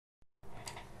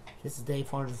This is day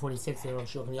 446 of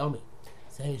Rosh Shulchan Yomi.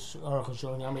 Today, Rosh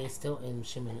Shulchan Yomi is still in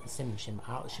Shin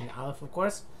Aleph, of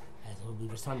course, as it will be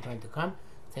for some time to come.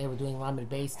 Today we're doing Lamed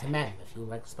Beis to Men. If you would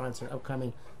like to sponsor an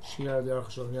upcoming Shir of the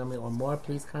Rosh Shulchan Yomi or more,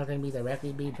 please contact me directly.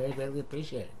 It'd be very greatly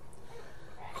appreciated.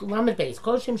 Lamed Beis.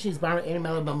 Kol Shem She's Bar Ein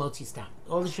Mela B'Motzi Stam.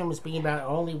 All the Shem we're speaking about are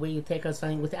only where you take out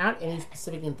something without any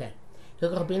specific intent.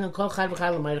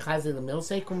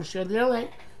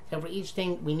 For each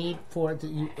thing we need for it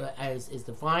to, as is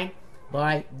defined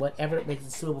by whatever makes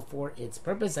it suitable for its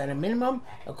purpose at a minimum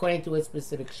according to its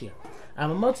specific shear.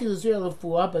 But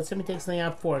somebody takes something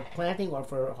out for planting or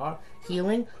for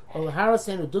healing, or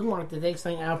to take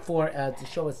something out for to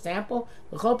show a sample,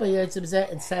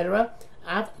 etc.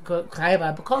 Is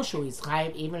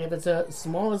chayiv even if it's a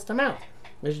smallest amount.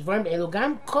 Because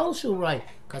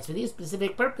for these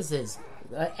specific purposes,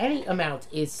 any amount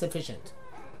is sufficient.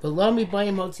 And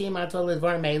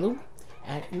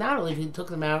not only if you took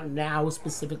them out now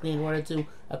specifically in order to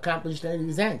accomplish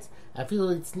these ends. I feel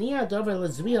it's near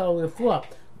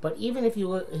but even if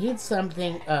you hid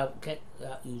something, I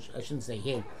shouldn't say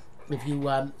hid, if you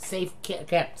safe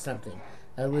kept something,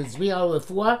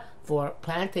 for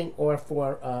planting or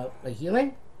for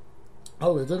healing,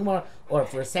 or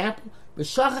for a sample,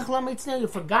 you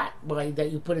forgot that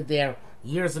you put it there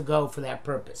years ago for that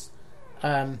purpose.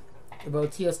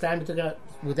 About time took it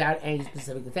without any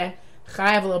specific intent.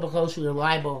 You're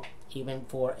liable even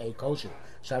for a kosher.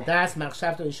 Because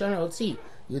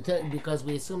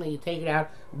we assume that you take it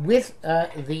out with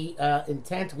the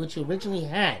intent which you originally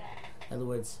had. In other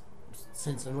words,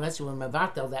 since unless you were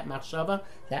mavatel, that machshava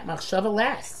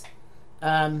lasts.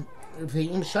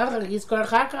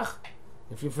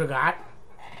 If you forgot,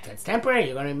 that's temporary.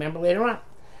 You're going to remember later on.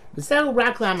 But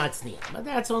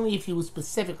that's only if you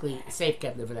specifically safe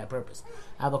kept it for that purpose.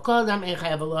 But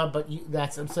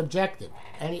that's subjective.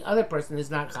 Any other person is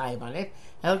not chayiv on it,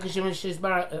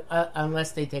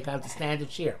 unless they take out the standard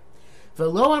shear.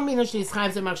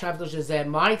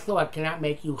 My thought cannot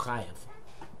make you chayiv.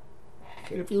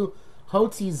 If you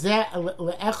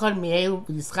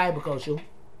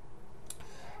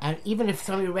and even if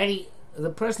somebody already, the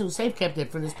person who safe kept it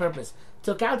for this purpose,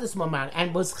 took out this amount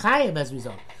and was chayiv as a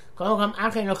result,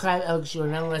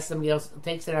 unless somebody else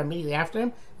takes it out immediately after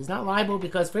him, he's not liable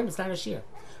because for him it's not a shear.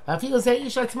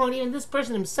 Even this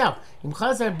person himself,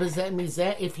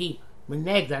 if he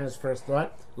reneged on his first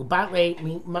thought, and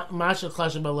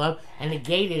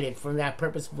negated it from that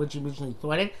purpose for which he originally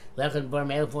thought it, for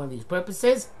one of these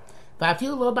purposes, but I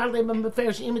feel low about labor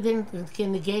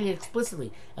can negate it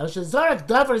explicitly.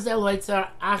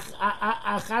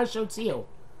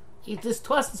 He just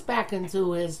tosses back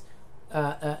into his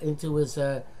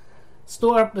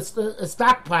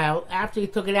stockpile after he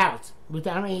took it out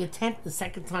without any intent the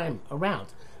second time around.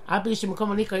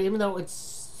 Even though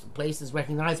its place is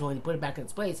recognizable when you put it back in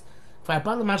its place,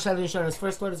 his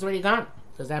first thought is already gone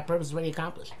because that purpose is already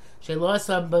accomplished.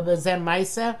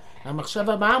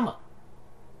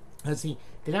 Because he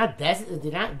did not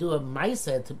do a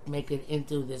maisa to make it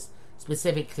into this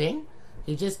specific thing.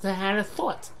 He just had a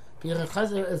thought. And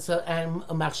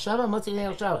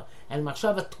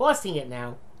machshava tossing it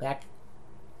now back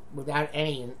without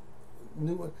any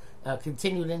new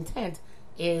continued intent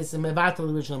is mevatel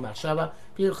original machshava.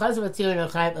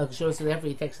 So therefore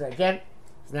he takes it again.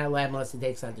 He's not liable unless he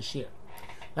takes out the shear.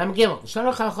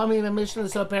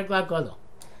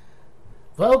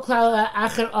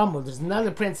 There's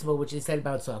another principle which is said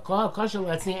about so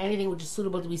anything which is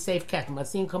suitable to be safe kept.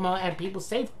 And people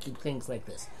safe keep things like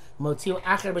this. And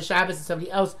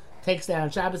somebody else takes that on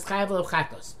Shabbos,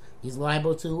 he's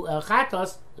liable to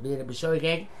chatos, be it a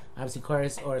b'shogeg, obviously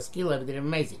chorus or a skila, but they're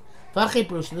amazing. This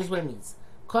is what it means.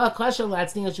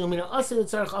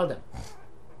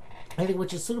 Anything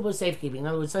which is suitable to safekeeping, in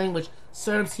other words, something which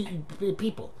serves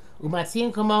people.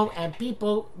 And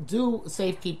people do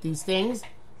safekeep these things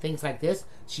like this.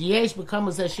 This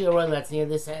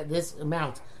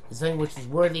amount is something which is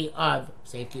worthy of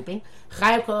safekeeping. So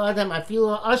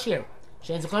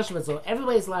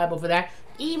everybody is liable for that,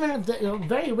 even if the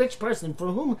very rich person for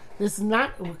whom this is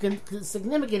not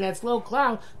significant at slow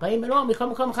cloud,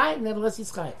 nevertheless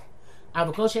he's chayiv.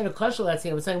 That's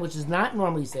something which is not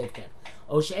normally safe kept.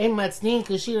 But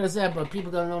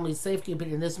people don't normally safekeep it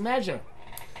in this measure.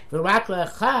 And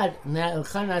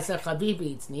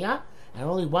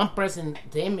only one person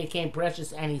to him became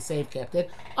precious and he safe kept it.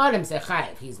 Adam said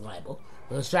chayiv, he's liable.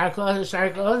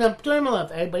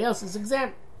 Everybody else is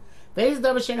exempt. What is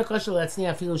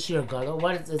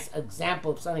this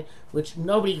example of something which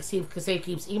nobody safe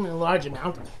keeps even a large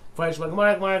amount? First,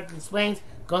 Gemara explains,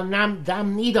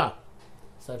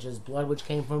 such as blood which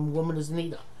came from a woman who's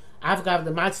nida. Avgav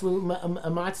the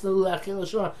matzlu achil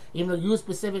shor, even though you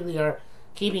specifically are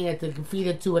keeping it to feed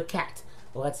it to a cat.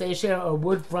 Or let's say a share or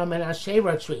wood from an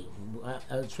ashera tree,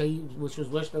 a tree which was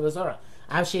wished of a Zorah.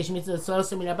 Av sheish mitzvah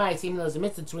sosim min habayis, even though there's a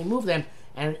mitzvah to remove them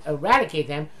and eradicate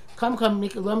them. Lo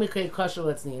mikrei kosher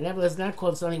letzni. Nevertheless, not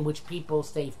called something which people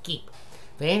keep.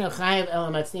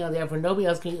 Therefore, nobody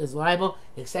else is liable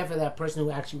except for that person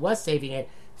who actually was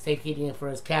safekeeping it for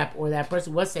his cap, or that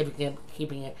person was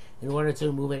keeping it in order to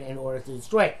remove it, in order to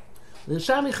destroy it. You are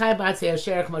chayav,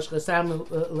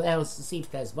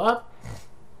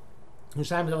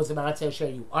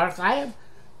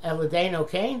 eladein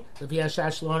okain,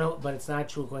 but it's not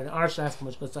true according to our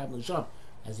shas,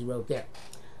 as he wrote there.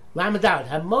 Lamadad,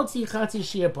 hamotzi chatzi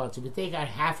shir pot. If you take out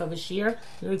half of a shear,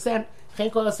 you're exempt. If you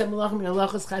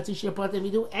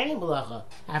do any malacha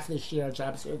after the shear on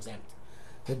Shabbos, you're exempt.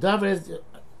 The davar is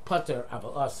potter of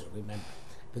asur. Remember,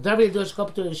 the davar is dosh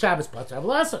kopatur in Shabbos potter of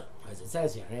asur, as it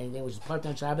says here. Anything which is potter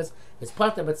on Shabbos is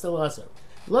potter, but still asur.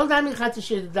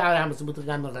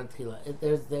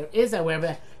 There is,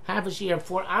 however, half a shear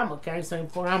 4 amos, carrying something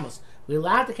 4 amos. We're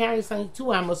allowed to carry something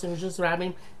 2 amos and just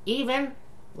rabbing, even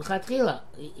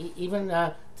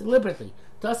deliberately.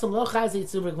 Because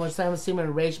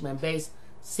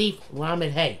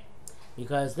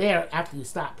there, after you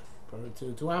stop,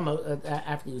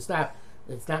 after you stop,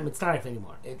 it's not mitzaref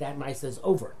anymore. That mitzvah is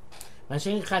over. But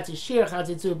you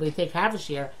take half a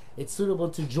shear, it's suitable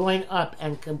to join up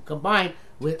and combine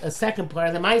with a second part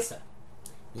of the mitzvah.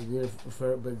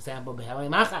 For example, behelei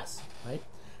machas, right?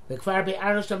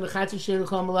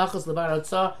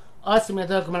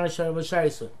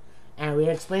 And we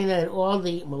explained that all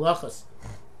the malachas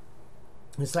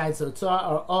besides the Otzah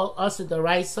are all Asur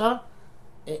D'Oraisa,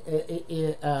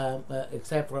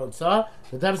 except for Otzah.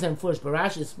 The Davis and Furish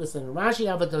Barashi is split in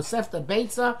Rashi. But Tosefta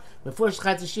Beitza, Mefurish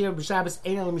Chatzishir B'Shabbos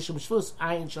Einol Mishum Shvus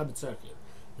Ayin Shabbat Tzarki.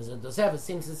 Because the Tosefta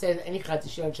seems to say that any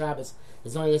Chatzishir on Shabbos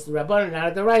is only as the Rabbanan,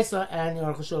 not a D'Oraisa, and the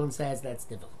Aruch HaShulchan says that's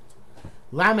difficult.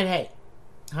 Lamed Hey,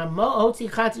 Hamo Oti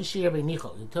Chatzishir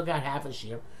B'Nichol. He took out half a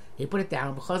shear. He put it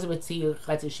down because of its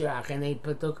Chatzishir Ach, and they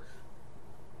took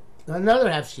another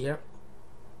half shear.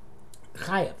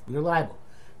 Chayav, you're liable.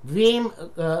 However,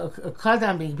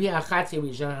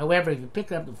 if you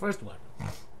pick up the first one,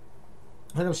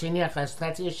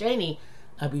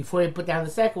 before you put down the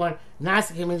second one,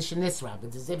 it's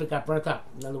as if it got burnt up.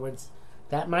 In other words,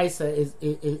 that ma'isa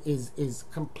is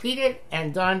completed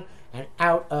and done and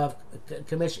out of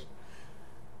commission.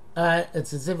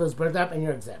 It's as if it was burnt up and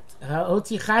you're exempt.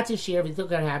 If you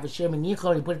took out half a share, you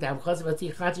put it down because of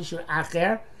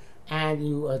acher, and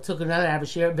you took another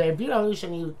Abashir,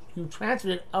 you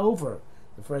transferred it over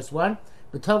the first one,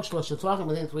 within 3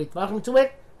 tvachim to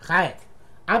it, chayav.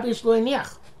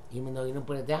 Even though you didn't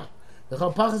put it down. The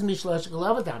whole pachas mishlosh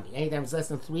galavadami. Anytime it's less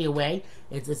than 3 away,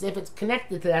 it's as if it's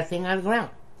connected to that thing on the ground,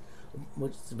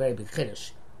 which is a very big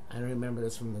chiddush. I don't remember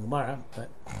this from the Gemara, but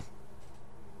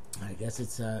I guess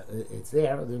it's there,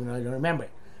 even though I don't remember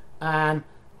it. The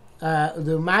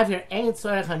mavir ain't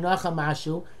tzarech hanocha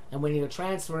mashu. And when you're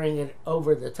transferring it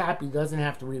over the top, he doesn't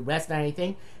have to rest on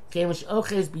anything. Since you're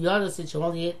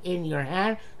holding it in your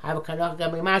hand, have a kanach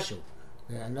gamimashu.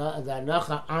 The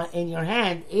hanacha in your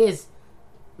hand is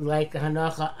like the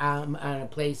hanacha on a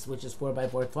place which is 4 by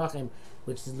 4 tvachim,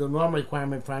 which is the normal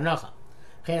requirement for hanacha.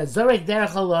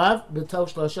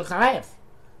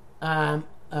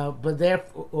 But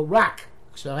therefore, rock.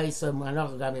 So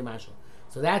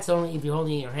that's only if you're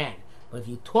holding it in your hand. But if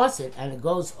you toss it and it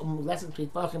goes less than 3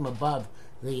 tvachim above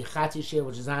the chatzi shir,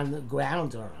 which is on the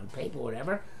ground or on paper or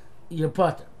whatever, you're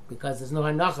potter, because there's no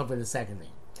hanacha for the second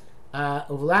thing.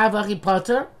 Uvlavachi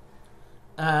potter,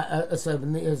 so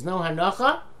there's no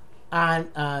hanacha on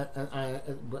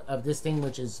of this thing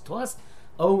which is tossed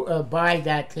by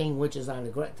that thing which is on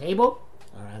the table,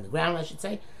 or on the ground, I should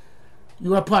say.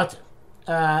 You are potter.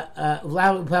 And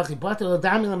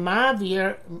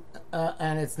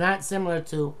it's not similar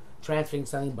to transferring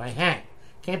something by hand.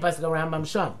 Can't pass it around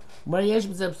Bamsham. Mariyesh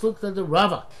b'zepslukta the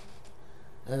Rava.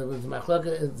 It's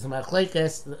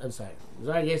machlekes. I'm sorry.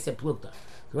 Zaryesh said plukta.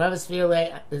 The Rava Sfirle.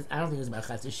 I don't think it was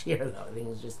machlekes shir though. I think it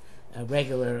was just a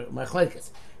regular machlekes.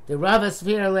 The Rava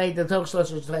Sfirle the tok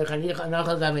shlosh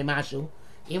anachal gami mashu.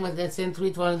 Even when it's in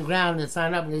 3 on the ground and it's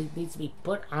not up, it needs to be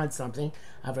put on something.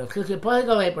 Avra chilke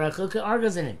poligolay, but chilke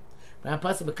argas in it. But I'm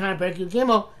possible bekan perek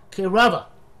gimel kirava.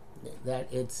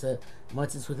 That it's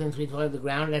once it's within 3 of the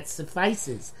ground, that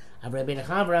suffices.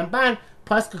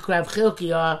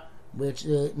 Which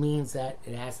means that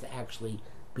it has to actually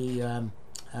be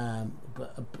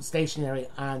stationary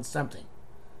on something.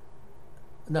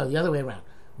 No, the other way around.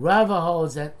 Rava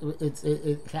holds that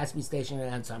it has to be stationary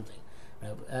on something.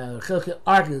 Chilki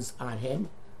argues on him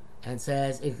and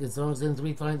says as long as it doesn't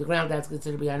reach the ground, that's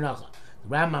considered to be Anocha.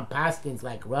 The Rambam paskins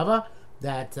like Rava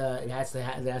that it has to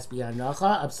be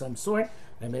Anocha of some sort.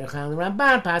 And the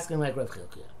Ramban paskin like Rav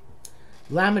Chilkiah.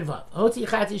 Lamed Vav. Hoti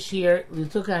Chati Shir, you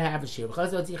took a half a shir.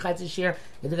 Because Hoti Chati Shir,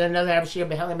 you took another half a shir,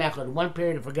 Behelim Echad, one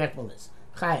period of forgetfulness.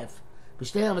 Chayev.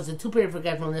 B'shteim, it's a 2 period of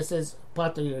forgetfulness, is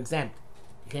Potter, you're exempt.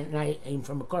 You can't now aim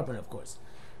from a korban, of course.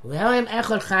 Behelim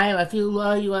Echad Chayev, I feel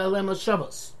lo you alem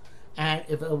Shabbos. And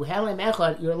if Behelim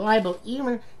Echad, you're liable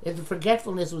even if the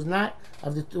forgetfulness was not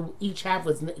of the two, each half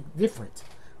was different.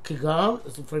 Kigon,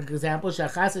 for example,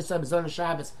 Shachas Yisab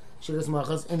Shabbos,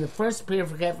 in the first period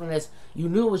of forgetfulness, you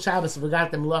knew it was Shabbos and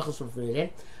forgot the Melachos were forbidden.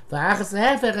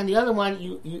 And the other one,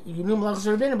 you knew Melachos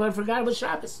were forbidden, but forgot it was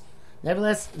Shabbos.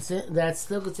 Nevertheless, that's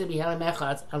still considered to be Helam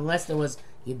Echad, unless there was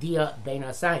Yediyah Bein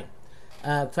Asayim.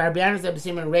 Kfar B'yanos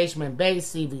Ebesim and Reish Men Beis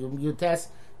Siv Yutes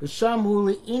B'Sham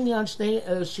Huli Inyan Shnei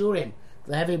Shurim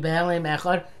Lehevi Behelim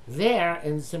Echad. There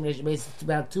in the Simon Beis, it's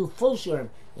about 2 full Shurim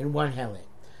in one Helim.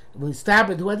 When we stop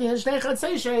at what the Shnei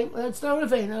Chatzei Shurim, it's no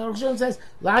Rafei. No, Rishon says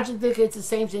logic dictates the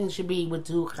same thing should be with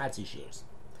 2 Chatzei Shirs.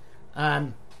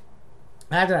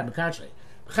 Adrab, contrary,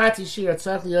 Chatzei Shir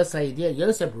Tzarich Liyos HaYediyah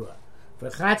Yosef Brua. For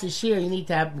Chatzei Shir, you need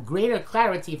to have greater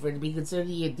clarity for it to be considered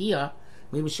a Yediyah,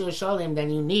 maybe Shir Shalom, than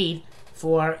you need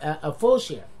for a full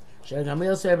Shir. Shir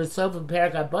Gamliel said, but so for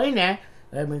Perak HaBoineh,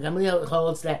 Gamliel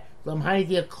holds that Lam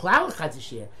HaYediyah Klal Chatzei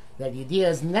Shir, that Yediyah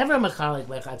is never mechalik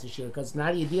by Chatzei Shir, because it's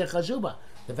not Yediyah Chashuba.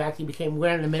 The fact he became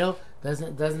aware in the middle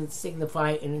doesn't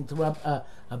signify and interrupt a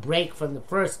break from the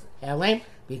first Elem,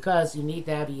 because you need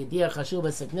to have a Yediyah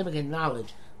Chashuba, significant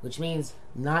knowledge, which means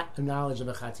not a knowledge of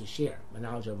a Chatzei Shir, a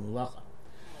knowledge of Mulacha.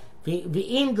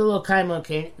 V'im gelo kaimo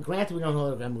kain, granted we don't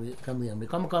hold a Gamliel.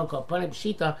 Become called Panim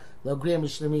Pshita lo gria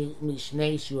mishnei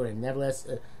shurim. Nevertheless,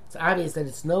 it's obvious that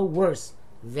it's no worse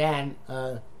than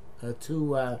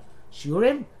 2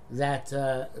 shurim that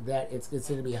it's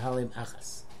considered to be halim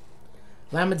achas.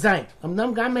 Lamed Zayin.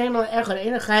 Amnam gam mehem al echad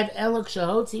ein chayv elok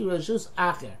shahotzi reshus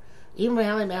acher. Even by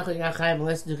halim echad you're not chayv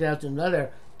unless you get out to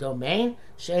another domain.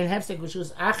 Shein hefsek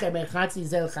reshus acher ben chatzi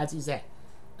zel chatzi zeh.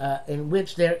 In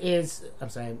which there is, I'm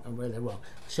sorry, I'm really wrong.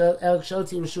 Elok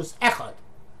shahotzi reshus echad.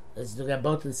 It's to get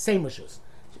both the same reshus.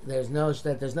 There's no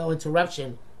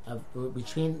interruption of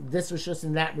between this reshus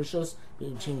and that reshus,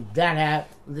 between that half,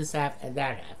 this half, and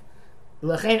that half.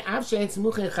 L'chein av shein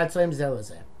tzmuchin chatzoim zel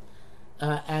zeh.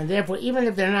 And therefore, even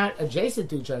if they're not adjacent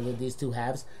to each other, these two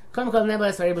halves, they're in one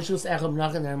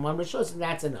rishus, and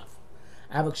that's enough.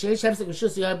 But if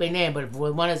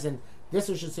one is in this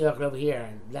rishus over here,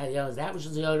 and that is that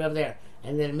rishus over there,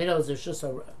 and then in the middle is the rishus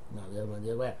no, the other one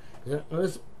the other way.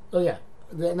 Oh yeah,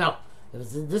 no, it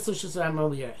was this rishus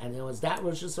over here, and there was that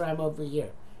rishus over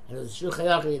here, and there was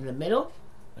rishus in the middle,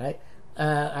 right?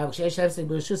 Or vice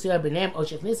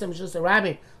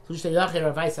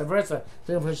versa.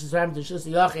 There's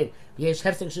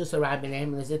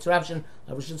interruption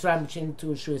of Rishus Rabin between 2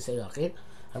 Rishus Yachid.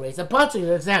 It's a potter,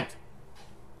 you're exempt.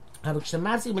 But the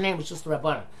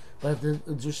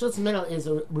Rishus middle is a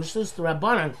Rishus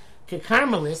Rabbanan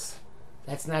Kekarmelis.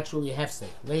 That's not truly a hefsek.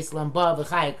 Leis lamba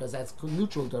v'chai, because that's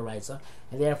neutral to Raisa,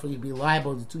 and therefore you'd be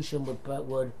liable. The 2 shim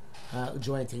would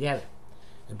join together.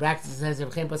 The practice says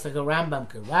if came like a Rambam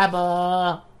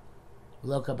Rabba,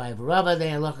 Loka by Rabba,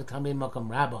 then Loka Tamim Mokam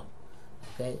Rabba.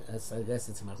 Okay, I guess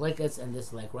it's Machlekes, and this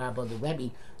is like Rabba the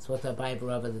Rebbe, so what by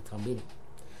Rabba the Talmidim.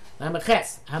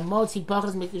 Lamaches, Hamotzi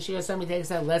Pachas Mikashir, somebody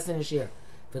takes out less than a shir.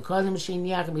 If it called the machine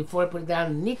yak, and before it put it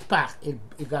down, Nitpach,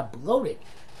 it got bloated.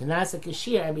 The Nasa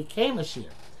Kashir, and became a shir.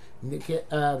 The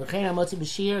Chain Hamotzi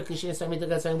Bashir, Kashir, somebody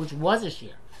took out something which was a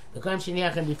shir. The Kol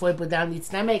Mashiniach, and before it put it down,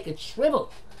 Nitznamek, it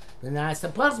shriveled. The Nasa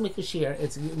Pachas Mikashir,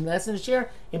 it's less than a shir,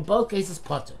 in both cases,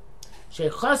 potter.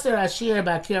 Because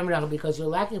you're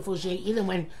lacking full share even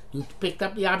when you picked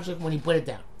up the object when you put it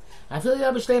down. I feel the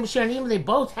other share, and even they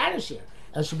both had a share.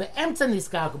 But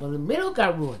the middle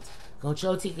got ruined. Such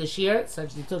as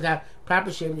they took out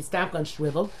proper share and the stamp got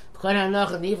shriveled. Before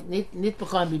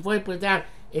you put it down,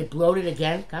 it bloated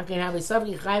again. It's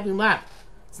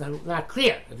not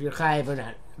clear if you're chayiv or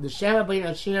not. The shema being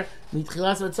a share,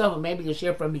 maybe the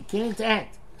share from beginning to end.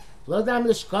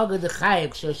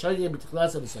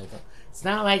 It's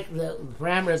not like the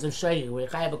parameters of shoying, where you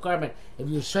have a carbon. If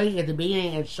you're shoying at the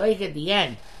beginning and shoying at the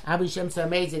end, Abi Shemsa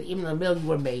amazing, even in the middle you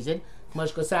were amazing.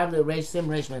 Kmosh Kosav, the Reish Sim,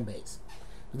 Reish Men Beis.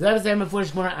 The other time before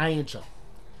is more Ayin Shom.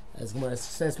 As Gemara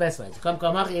specifies. Come,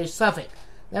 Yesh Safek.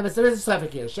 Now, but there is a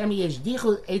Safek here. Shem Yesh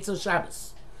Dichul Eitzel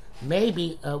Shabbos.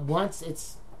 Maybe once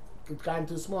it's gotten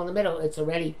too small in the middle, it's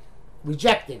already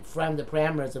rejected from the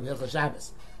parameters of Hilchot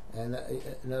Shabbos. And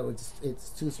in other words, it's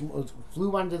too small. It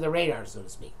flew under the radar, so to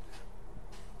speak.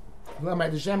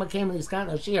 The Shema came in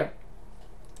the shear.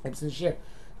 It's the shear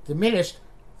diminished.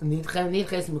 It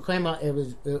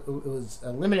was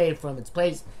eliminated from its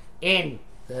place in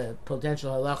the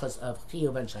potential halachas of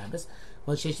Chiyuv and Shabbos.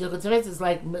 When Sheshilchot Mitzvah is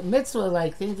like mitzvah,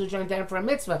 like things which are intended for a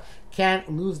mitzvah,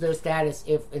 can't lose their status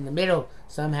if in the middle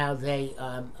somehow they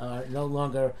are no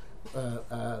longer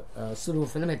suitable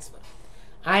for the mitzvah.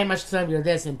 I must tell you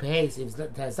this in Pehes. If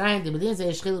Tazayin, the Medina say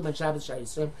Shchilu ben Shabbos Shar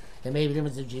Yisrael, there may be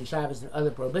differences between Shabbos and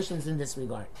other prohibitions in this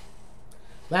regard.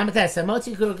 Lamates,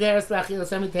 Samotzi Kurugeres Lachil,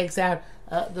 somebody takes out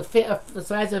the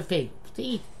size of a fig to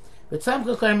eat. But some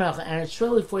Kukar Melcha, and it's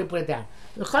shriveled before you put it down.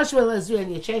 The Chashvel Lazu,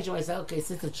 and you change it, and say, okay,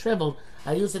 since it's shriveled,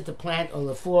 I'll use it to plant or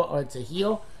lefur or to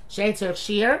heal. Shein Tzarech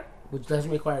Shear, which doesn't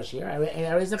require shear, and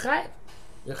I raise a chayiv.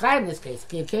 The chayiv in this case,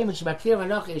 came with Shabakir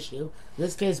Anocha issue. In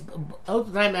this case,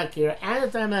 both the time Akira and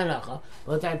the time Anocha,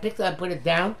 both the time picked it up, put it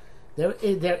down, there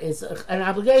is an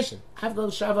obligation. I've got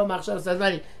Shava Machshav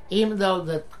Sadlani, even though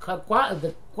the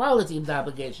quality of the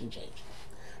obligation changed,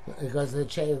 because the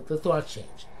thought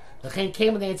changed. The chayin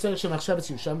came with the answer of Machshavas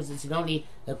Yusham, since you don't need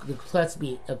the thoughts to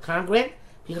be congruent.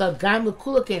 Because Gam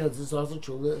Lekula this is also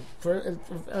true to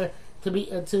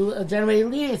generate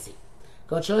leniency.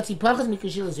 Let's say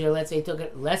he took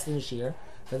it less than a shear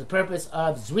for the purpose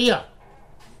of Zriya,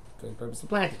 for the purpose of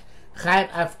planting.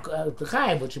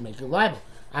 Chayiv, which would make you liable.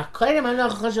 But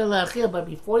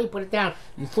before you put it down,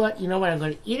 you thought, you know what, I'm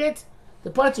going to eat it?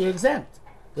 The parts are exempt.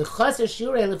 The chaser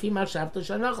shirei lefi machshavto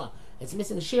shanocha. It's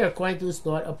missing a shear according to his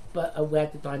thought at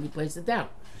the time he placed it down.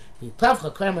 But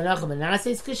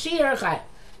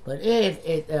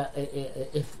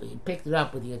if he picked it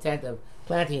up with the intent of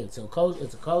planting it, so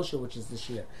it's a kosher, which is the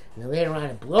shear, and then later on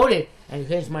it bloated, and he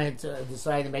changed his mind to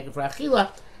decide to make it for achila,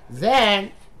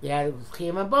 then you had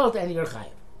chiyam on both, and you're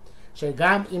chayiv.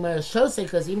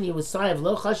 Because even he was sorry of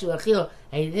lo chashiv achila,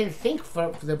 and he didn't think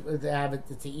to have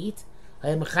it to eat.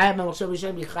 On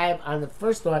the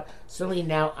first thought, certainly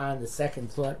now on the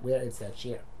second thought, where it's that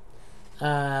shear.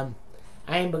 I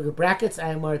am brackets. I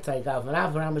am more taigav.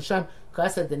 Manav Ramasham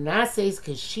Kasa the nases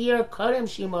kashir kodem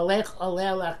shimalech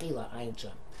alel achila. Ayin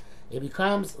sham. It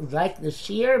becomes like the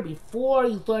shear before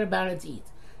you thought about it to eat.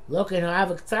 Look and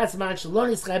have a k'tzatz man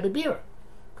shalonis chay bebira.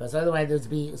 Because otherwise there'd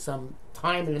be some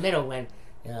time in the middle when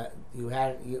you're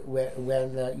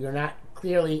not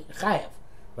clearly chayav,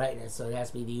 right? And so it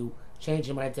has to be you change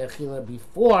your mind to achila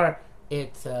before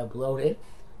it's bloated.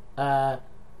 I'm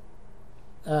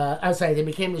sorry, they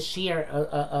became the shear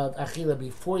of achila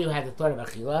before you had the thought of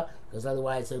achila, because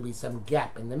otherwise there would be some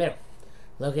gap in the middle.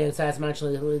 Looking at size much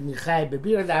which would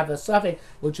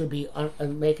be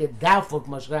make it doubtful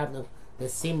the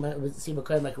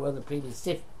sima like we wrote in the previous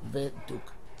sif v'duk.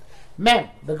 Mem,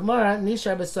 the Gemara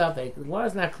nishar b'safek. The Gemara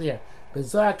is not clear.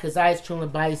 Bizarre kazayis truma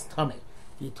bayis tummy.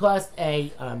 If you tossed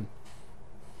a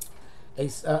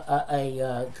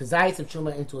kazayis of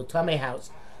truma into a tummy house,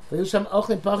 and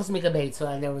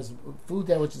there was food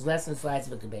there which is less than the size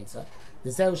of a kibetza, the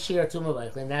zeh shir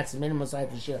tumah, and that's the minimum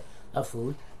size of shir of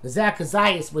food. The zeh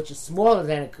kazayis, which is smaller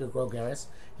than a grogeres,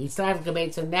 he's started a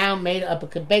kibetza, now made up a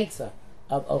kibetza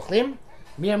of ochlim.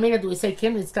 Miyamina, do we say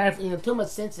kim is started in a tumah,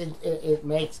 since it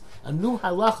makes a new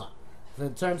halacha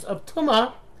in terms of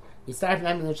tumah? He started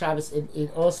from the Shabbos.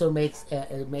 It also makes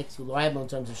you liable in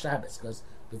terms of Shabbos because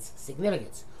of its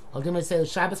significance. Ultimately, say the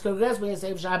Shabbos grogeres, when you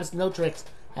say Shabbos, no tricks.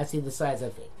 I see the size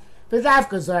of it. But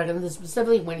and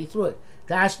specifically when he threw it,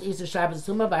 Dash Isser Shabbos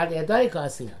Tumah V'Adei Adai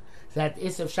Kasina. That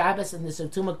Isser Shabbos and Isser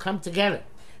Tumah come together.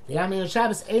 The Yamin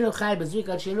Shabbos Eino Chai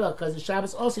B'Zrika Shinua, because the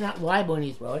Shabbos also not liable when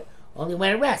you throw it, only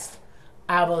when it rests.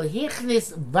 Aval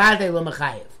Hichnis V'Adei Lo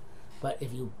Mechayev. But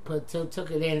if you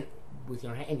took it in with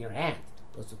your hand,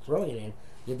 opposed to throwing it in,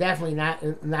 you're definitely not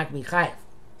Mechayev.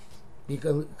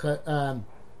 Because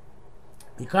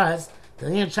the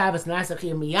Lian Shabbos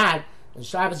Nasachim Miyad. And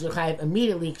Shabbos Yechayev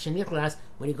immediately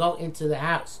when you go into the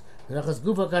house. Because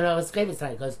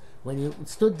when you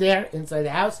stood there inside the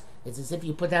house, it's as if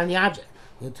you put down the object.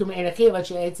 In terms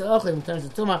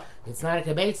of tumah, it's not a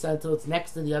kibetza until it's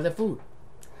next to the other food.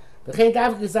 But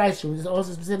there's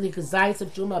also specifically kazayis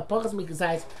of truma, pochas mi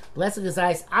kazayis, blessed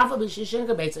kazayis, afa b'shishin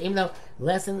kibetza. Even though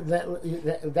less than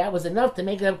that was enough to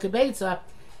make it a kibetza,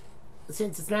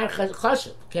 since it's not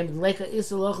chashuv,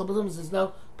 there's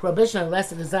no prohibition unless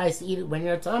the desire to eat it when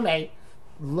you're a tamei.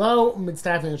 Low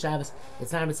mitzvah Shabbos,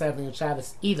 it's not mitzvah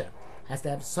Shabbos either. Has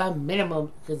to have some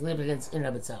minimum significance in and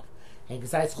of itself. And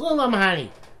kazayis chulin lo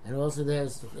mahani, and also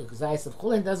there's kazayis of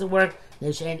chulin doesn't work.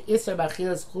 Neshein iser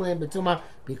b'achilas chulin b'tuma,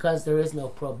 because there is no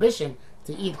prohibition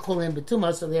to eat chulin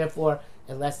b'tuma, so therefore,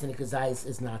 less than a kazayis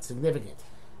is not significant.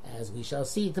 As we shall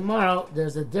see tomorrow,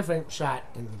 there's a different shot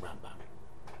in the Rambam.